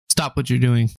stop what you're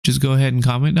doing. Just go ahead and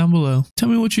comment down below. Tell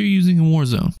me what you're using in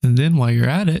Warzone. And then while you're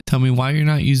at it, tell me why you're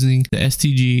not using the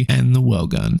STG and the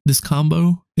WELGUN. This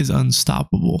combo is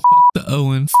unstoppable. Fuck the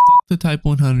Owen, fuck the Type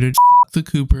 100, fuck the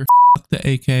Cooper, fuck the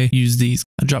AK. Use these.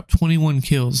 I dropped 21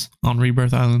 kills on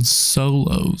Rebirth Island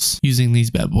Solos using these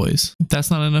bad boys. If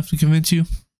that's not enough to convince you,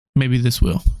 maybe this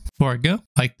will. Before I go,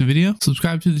 like the video,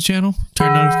 subscribe to the channel,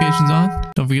 turn notifications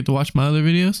on. Don't forget to watch my other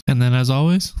videos. And then as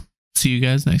always, see you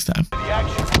guys next time.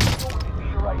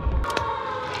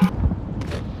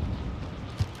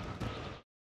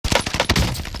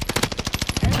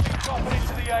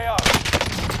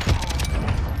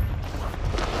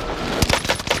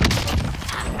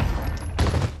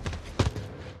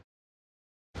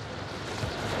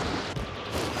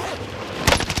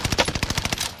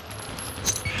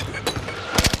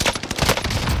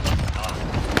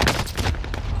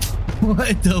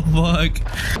 What the fuck?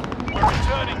 We're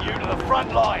returning you to the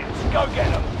front lines. Go get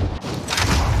them.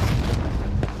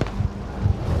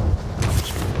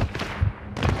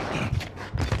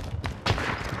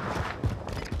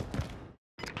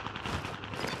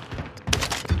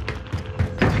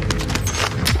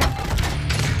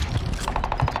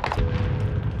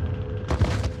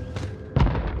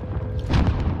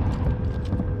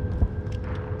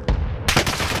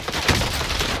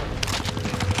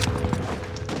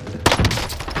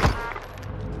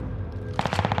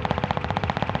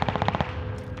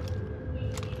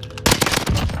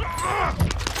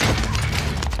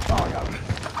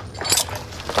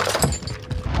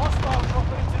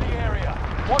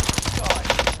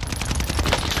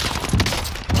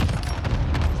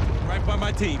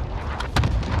 Team.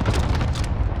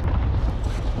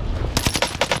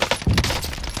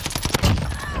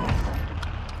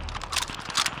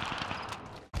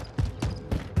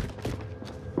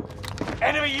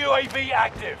 Enemy UAV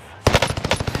active.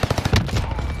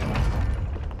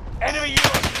 Enemy UAV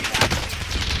active.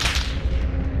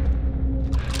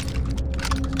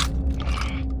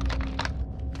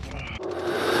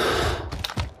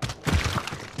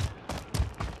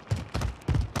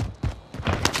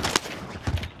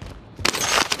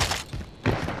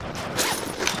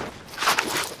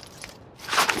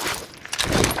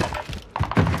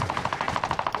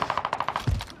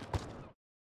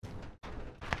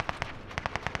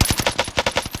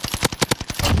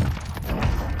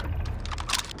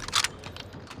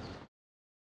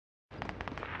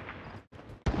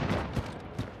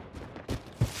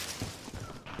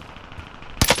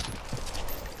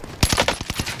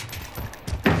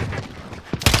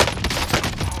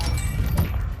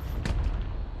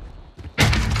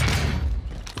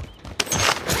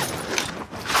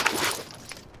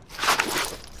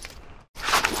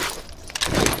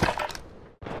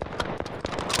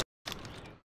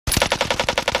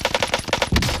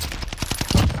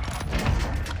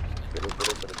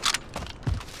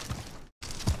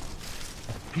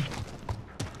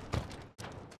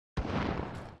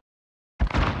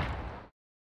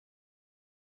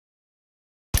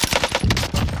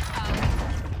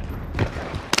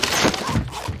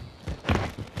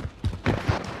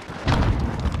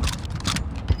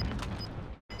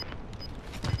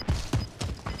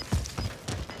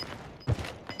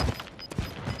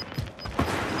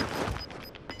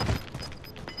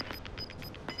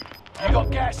 You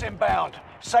got gas inbound.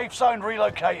 Safe zone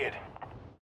relocated.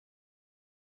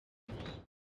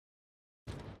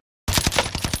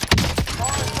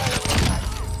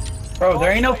 Bro,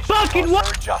 there ain't no fucking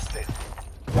what? Adjusted.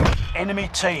 Enemy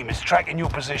team is tracking your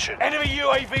position. Enemy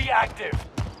UAV active.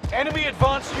 Enemy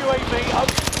advanced UAV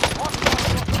open.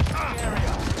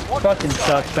 Fucking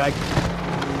suspect.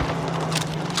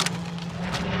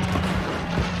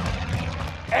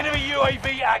 Enemy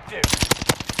UAV active.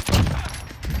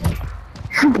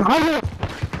 Fire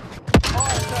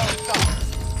sales done.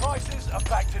 Prices are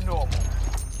back to normal.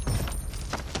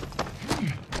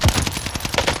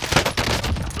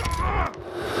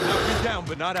 Knocked down,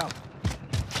 but not out.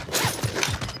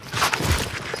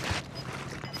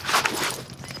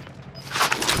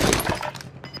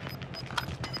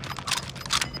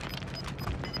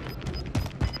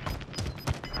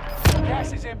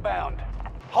 Gas is inbound.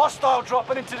 Hostile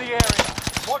dropping into the area.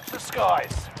 Watch the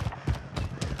skies.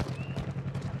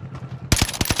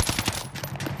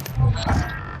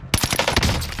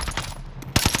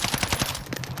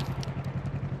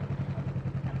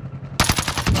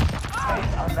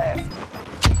 Left.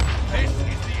 This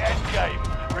is the end game.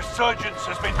 Resurgence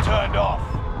has been turned off.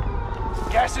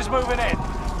 Gas is moving in.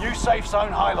 New safe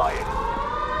zone highlighted.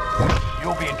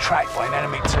 You're being tracked by an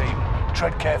enemy team.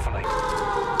 Tread carefully.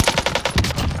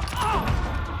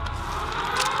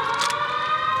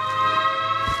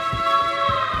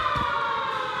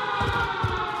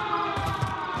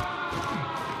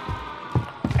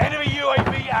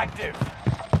 active.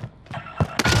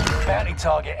 Bounty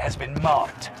target has been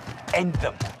marked. End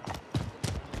them.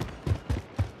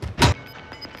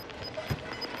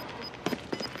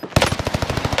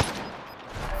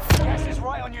 Gas is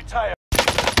right on your tail.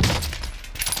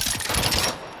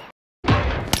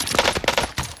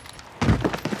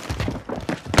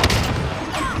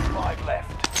 Five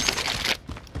left.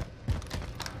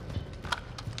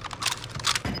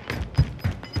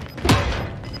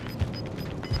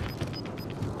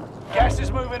 Gas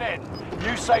is moving in.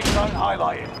 New safe zone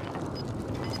highlighted.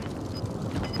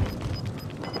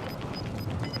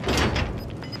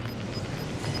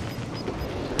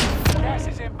 Gas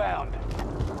is inbound.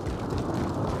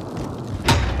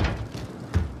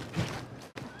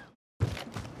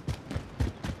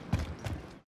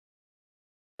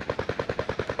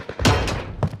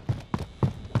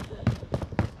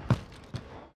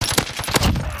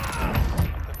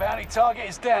 The bounty target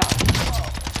is down.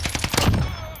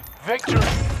 Victory!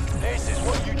 This is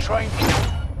what you trained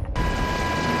for.